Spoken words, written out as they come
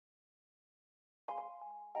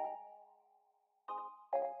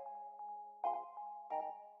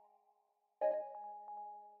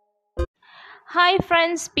Hi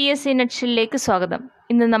friends, PSC നട്ട്ഷിലേക്ക് സ്വാഗതം.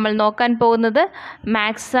 ഇന്ന് നമ്മൾ നോക്കാൻ പോകുന്നത്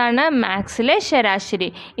മാത്സ് ആണ്. മാത്സിലെ ശരാശരി.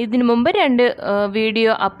 ഇതിനു മുമ്പ് 2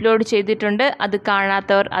 വീഡിയോ അപ്ലോഡ് ചെയ്തിട്ടുണ്ട്. അത്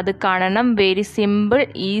കാണാത്തവർ അത് കാണണം. വെരി സിമ്പിൾ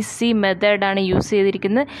ഈസി മെത്തേഡാണ് യൂസ്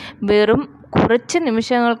ചെയ്തിരിക്കുന്നത്. വെറും കുറച്ച്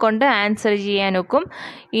നിമിഷങ്ങൾ കൊണ്ട് ആൻസർ ചെയ്യാനൊക്കും.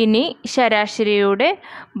 ഇനി ശരാശരിയുടെ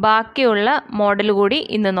ബാക്കിയുള്ള മോഡൽ കൂടി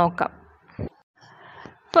ഇന്ന് നോക്കാം.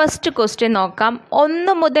 ഫസ്റ്റ് ക്വസ്റ്റ്യൻ നോക്കാം.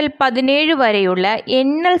 1 മുതൽ 17 വരെയുള്ള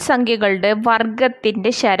എണ്ണൽ സംഖ്യകളുടെ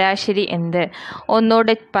വർഗത്തിൻ്റെ ശരാശരി എന്ത്?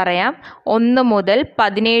 ഒന്നുകൂടെ പറയാം. 1 മുതൽ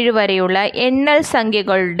 17 വരെയുള്ള എണ്ണൽ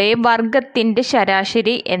സംഖ്യകളുടെ വർഗത്തിൻ്റെ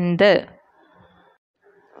ശരാശരി എന്ത്?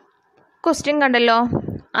 ക്വസ്റ്റ്യൻ കണ്ടല്ലോ.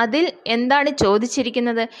 അതിൽ എന്താണ്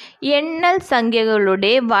ചോദിച്ചിരിക്കുന്നത്? എണ്ണൽ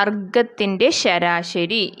സംഖ്യകളുടെ വർഗത്തിൻ്റെ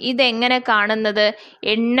ശരാശരി. ഇതെങ്ങനെ കാണുന്നത്?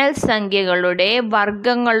 എണ്ണൽ സംഖ്യകളുടെ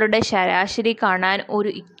വർഗങ്ങളുടെ ശരാശരി കാണാൻ ഒരു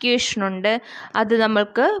ഇക്വേഷനുണ്ട്. അത്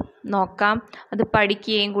നമ്മൾക്ക് നോക്കാം. അത്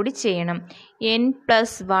പഠിക്കുകയും കൂടി ചെയ്യണം.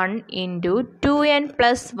 n+1 ×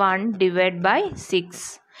 2n+1 / 6.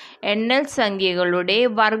 എണ്ണൽ സംഖ്യകളുടെ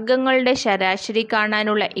വർഗങ്ങളുടെ ശരാശരി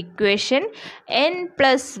കാണാനുള്ള ഇക്വേഷൻ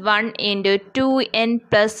n+1 ×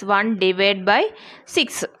 2n+1 /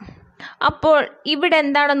 6. അപ്പോൾ ഇവിടെ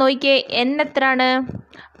എന്താണ് നോക്കിയേ? n എത്രയാണ്?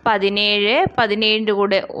 17. 17ൻ്റെ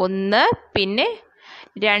കൂടെ 1, പിന്നെ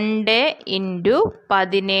 2 ×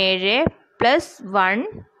 17 + 1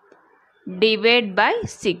 /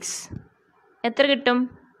 6. എത്ര കിട്ടും?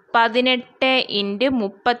 18 ×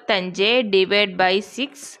 35 /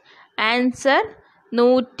 6. ആൻസർ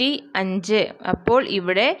 105. അപ്പോൾ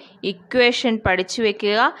ഇവിടെ ഇക്വേഷൻ പഠിച്ചു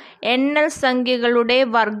വയ്ക്കുക. എണ്ണൽ സംഖ്യകളുടെ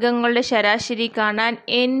വർഗങ്ങളുടെ ശരാശരി കാണാൻ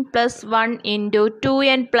n+1 ×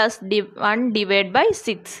 2n+1 /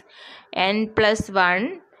 6. n+1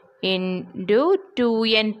 ×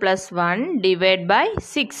 2n+1 /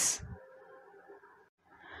 6.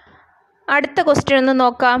 അടുത്ത ക്വസ്റ്റ്യൻ ഒന്ന്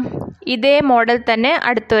നോക്കാം. ഇതേ മോഡൽ തന്നെ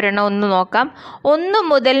അടുത്തൊരെണ്ണം ഒന്ന് നോക്കാം. 1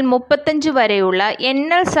 മുതൽ 35 വരെയുള്ള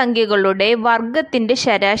എണ്ണൽ സംഖ്യകളുടെ വർഗത്തിൻ്റെ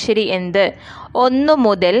ശരാശരി എന്ത്? 1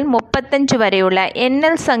 മുതൽ 35 വരെയുള്ള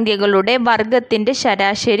എണ്ണൽ സംഖ്യകളുടെ വർഗത്തിൻ്റെ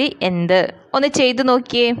ശരാശരി എന്ത്? ഒന്ന് ചെയ്തു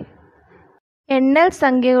നോക്കിയേ. എണ്ണൽ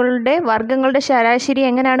സംഖ്യകളുടെ വർഗങ്ങളുടെ ശരാശരി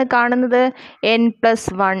എങ്ങനെയാണ് കാണുന്നത്?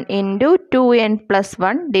 n+1 ×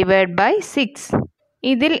 2n+1 / 6.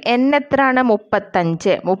 ഇതിൽ n എത്രയാണ്?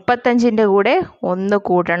 35. 35ൻ്റെ കൂടെ 1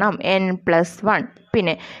 കൂട്ടണം, n+1.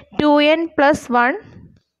 പിന്നെ 2n+1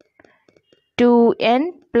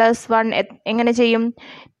 എങ്ങനെ ചെയ്യും?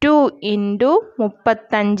 2 ×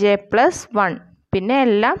 35 + 1. പിന്നെ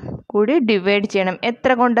എല്ലാം കൂടി ഡിവൈഡ് ചെയ്യണം. എത്ര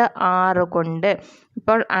കൊണ്ട്? 6 കൊണ്ട്.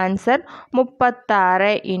 ഇപ്പോൾ ആൻസർ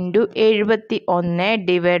 36 ×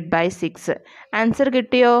 71 / 6. ആൻസർ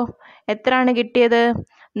കിട്ടിയോ? എത്രയാണ് കിട്ടിയത്?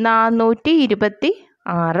 426.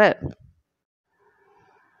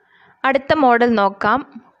 അടുത്ത മോഡൽ നോക്കാം.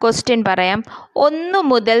 ക്വസ്റ്റ്യൻ പറയാം. 1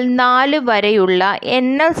 മുതൽ 4 വരെയുള്ള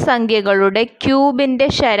എണ്ണൽ സംഖ്യകളുടെ ക്യൂബിൻ്റെ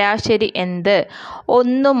ശരാശരി എന്ത്?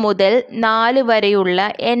 1 മുതൽ 4 വരെയുള്ള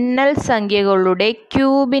എണ്ണൽ സംഖ്യകളുടെ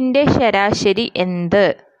ക്യൂബിൻ്റെ ശരാശരി എന്ത്?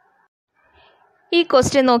 ഈ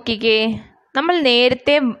ക്വസ്റ്റ്യൻ നോക്കിക്കേ. നമ്മൾ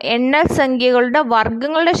നേരത്തെ എണ്ണൽ സംഖ്യകളുടെ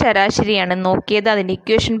വർഗങ്ങളുടെ ശരാശരിയാണ് നോക്കിയത്. അതിൻ്റെ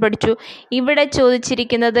ഇക്വേഷൻ പഠിച്ചു. ഇവിടെ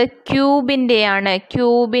ചോദിച്ചിരിക്കുന്നത് ക്യൂബിൻ്റെയാണ്.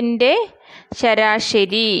 ക്യൂബിൻ്റെ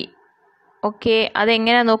ശരാശരി. ഓക്കെ,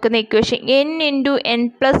 അതെങ്ങനെയാണ് നോക്കുന്ന ഇക്വേഷൻ? n ×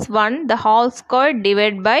 n+1 ²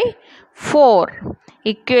 / 4.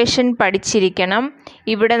 ഇക്വേഷൻ പഠിച്ചിരിക്കണം.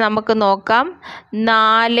 ഇവിടെ നമുക്ക് നോക്കാം.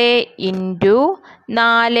 4 ×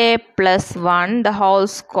 4+1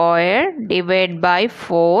 ² /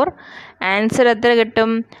 4. ആൻസർ എത്ര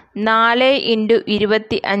കിട്ടും? 4 ×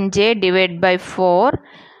 25 / 4.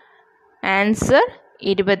 ആൻസർ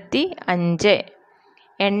 25.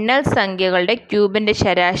 എണ്ണൽ സംഖ്യകളുടെ ക്യൂബിൻ്റെ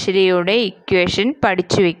ശരാശരിയുടെ ഇക്വേഷൻ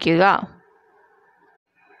പഠിച്ചു വയ്ക്കുക.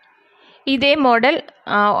 ഇതേ മോഡൽ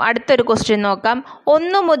അടുത്തൊരു ക്വസ്റ്റ്യൻ നോക്കാം.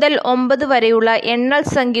 1 മുതൽ 9 വരെയുള്ള എണ്ണൽ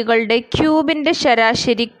സംഖ്യകളുടെ ക്യൂബിൻ്റെ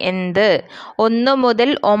ശരാശരി എന്ത്? 1 മുതൽ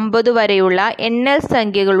 9 വരെയുള്ള എണ്ണൽ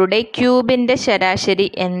സംഖ്യകളുടെ ക്യൂബിൻ്റെ ശരാശരി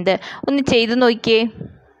എന്ത്? ഒന്ന് ചെയ്തു നോക്കിയേ.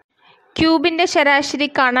 ക്യൂബിൻ്റെ ശരാശരി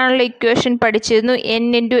കാണാനുള്ള ഇക്വേഷൻ പഠിച്ചിരുന്നു. n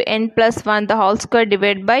 × n+1 ²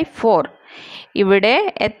 / 4. ഇവിടെ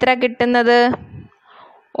എത്ര കിട്ടുന്നത്?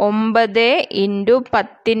 9 ×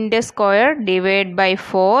 10² /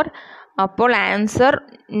 4. അപ്പോൾ ആൻസർ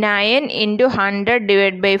 9 × 100 /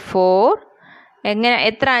 4.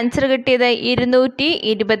 എത്ര ആൻസർ കിട്ടിയത്?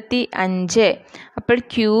 225. അപ്പോൾ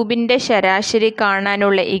ക്യൂബിൻ്റെ ശരാശരി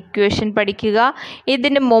കാണാനുള്ള ഇക്വേഷൻ പഠിക്കുക.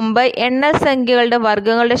 ഇതിന് മുമ്പ് എണ്ണൽ സംഖ്യകളുടെ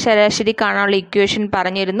വർഗങ്ങളുടെ ശരാശരി കാണാനുള്ള ഇക്വേഷൻ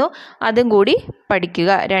പറഞ്ഞിരുന്നു. അതും കൂടി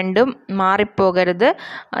പഠിക്കുക. രണ്ടും മാറിപ്പോകരുത്.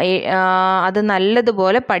 അത്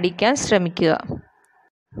നല്ലതുപോലെ പഠിക്കാൻ ശ്രമിക്കുക.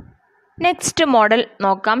 നെക്സ്റ്റ് മോഡൽ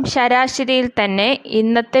നോക്കാം. ശരാശരിയിൽ തന്നെ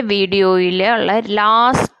ഇന്നത്തെ വീഡിയോയിലുള്ള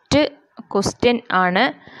ലാസ്റ്റ് ക്വസ്റ്റ്യൻ ആണ്.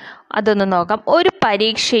 അതൊന്ന് നോക്കാം. ഒരു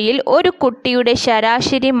പരീക്ഷയിൽ ഒരു കുട്ടിയുടെ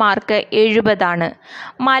ശരാശരി മാർക്ക് 70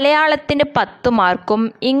 മലയാളത്തിന് 10 മാർക്കും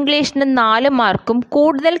ഇംഗ്ലീഷിന് 4 മാർക്കും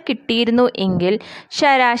കൂടുതൽ കിട്ടിയിരുന്നു എങ്കിൽ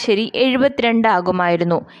ശരാശരി 72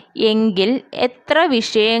 ആകുമായിരുന്നു. എങ്കിൽ എത്ര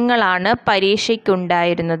വിഷയങ്ങളാണ്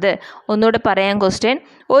പരീക്ഷയ്ക്കുണ്ടായിരുന്നത്? ഒന്നുകൂടെ പറയാം ക്വസ്റ്റ്യൻ.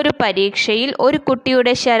 ഒരു പരീക്ഷയിൽ ഒരു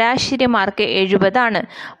കുട്ടിയുടെ ശരാശരി മാർക്ക് 70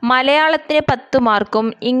 മലയാളത്തിന് 10 മാർക്കും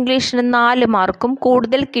ഇംഗ്ലീഷിന് 4 മാർക്കും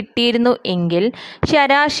കൂടുതൽ കിട്ടിയിരുന്നു എങ്കിൽ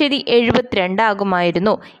ശരാശരി 72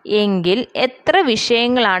 ആകുമായിരുന്നു. എങ്കിൽ എത്ര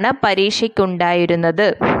വിഷയങ്ങളാണ് പരീക്ഷയ്ക്കുണ്ടായിരുന്നത്?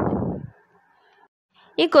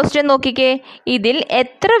 ഈ ക്വസ്റ്റ്യൻ നോക്കിക്കേ. ഇതിൽ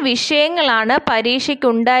എത്ര വിഷയങ്ങളാണ്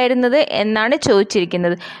പരീക്ഷയ്ക്കുണ്ടായിരുന്നത് എന്നാണ്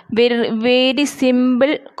ചോദിച്ചിരിക്കുന്നത്. Very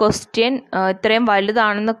simple question. ഇത്രയും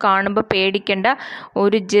വലുതാണെന്ന് കാണുമ്പോൾ പേടിക്കേണ്ട.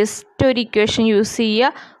 ജസ്റ്റ് ഒരു ഇക്വേഷൻ യൂസ്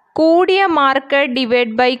ചെയ്യുക. കൂടിയ മാർക്ക്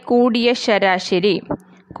ഡിവൈഡ് ബൈ കൂടിയ ശരാശരി.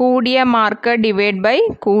 കൂടിയ മാർക്ക് ഡിവൈഡ് ബൈ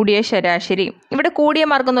കൂടിയ ശരാശരി. ഇവിടെ കൂടിയ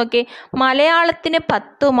മാർക്ക് നോക്കിയേ. മലയാളത്തിന്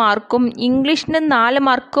 10 മാർക്കും ഇംഗ്ലീഷിന് 4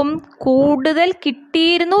 മാർക്കും കൂടുതൽ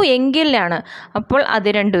കിട്ടിയിരുന്നു എങ്കിലാണ്. അപ്പോൾ അത്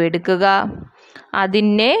രണ്ടും എടുക്കുക.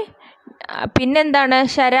 പിന്നെന്താണ്?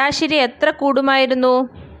 ശരാശരി എത്ര കൂടുമായിരുന്നു?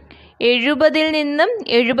 70 നിന്നും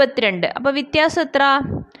 72. അപ്പോൾ വ്യത്യാസം എത്ര?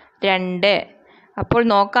 2. അപ്പോൾ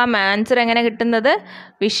നോക്കാം ആൻസർ എങ്ങനെ കിട്ടുന്നത്.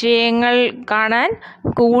 വിഷയങ്ങൾ കാണാൻ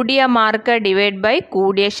കൂടിയ മാർക്ക് ഡിവൈഡ് ബൈ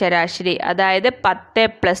കൂടിയ ശരാശരി, അതായത് 10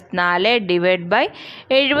 + 4 ഡിവൈഡ് ബൈ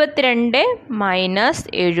 72 മൈനസ്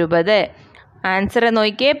 70. ആൻസർ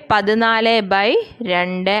നോക്കിയേ.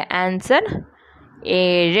 14/2. ആൻസർ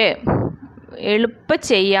 7. എളുപ്പം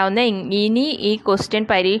ചെയ്യാവുന്ന. ഇനി ഈ ക്വസ്റ്റ്യൻ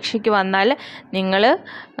പരീക്ഷയ്ക്ക് വന്നാൽ നിങ്ങൾ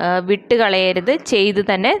വിട്ടുകളയരുത്, ചെയ്ത്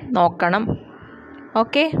തന്നെ നോക്കണം.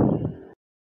 ഓക്കെ.